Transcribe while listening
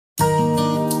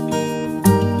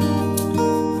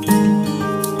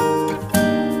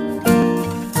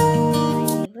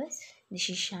This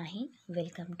is Shaheen.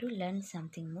 Welcome to Learn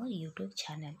Something More YouTube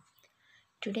channel.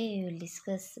 Today we will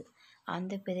discuss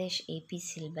Andhra Pradesh AP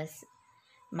syllabus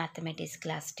Mathematics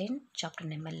class 10 chapter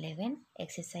number 11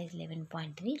 exercise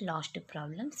 11.3 last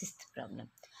problem 6th problem.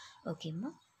 Okay ma,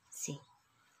 see.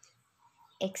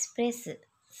 Express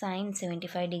sin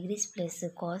 75 degrees plus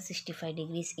cos 65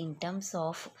 degrees in terms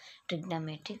of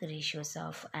trigonometric ratios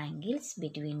of angles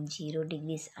between 0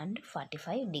 degrees and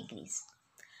 45 degrees.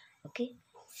 Okay,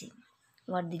 see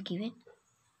what the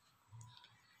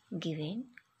given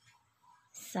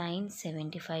sin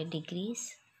 75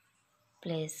 degrees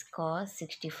plus cos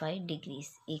 65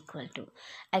 degrees equal to,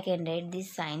 I can write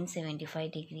this sin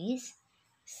 75 degrees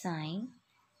sin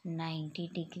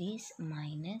 90 degrees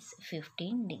minus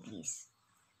 15 degrees.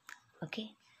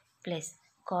 Okay, plus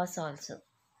cos also,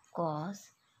 cos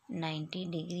 90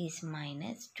 degrees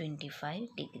minus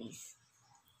 25 degrees.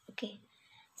 Okay,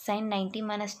 sin 90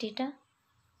 minus theta,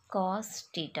 cos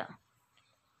theta,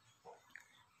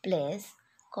 plus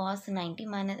cos 90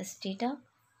 minus theta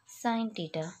sin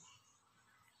theta.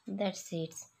 That's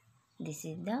it. This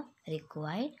is the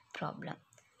required problem.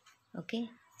 Okay,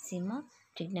 Sima,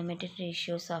 trigonometric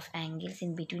ratios of angles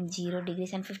in between 0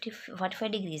 degrees and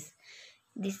 45 degrees.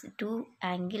 These two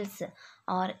angles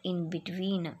are in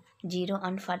between 0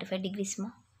 and 45 degrees ma.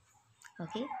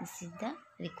 Okay, this is the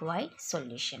required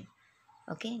solution.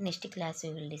 Okay, next class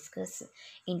we will discuss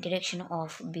introduction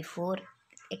of before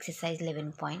exercise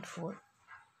 11.4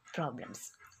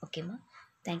 problems. Okay ma,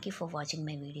 thank you for watching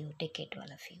my video. Take care to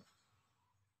all of you.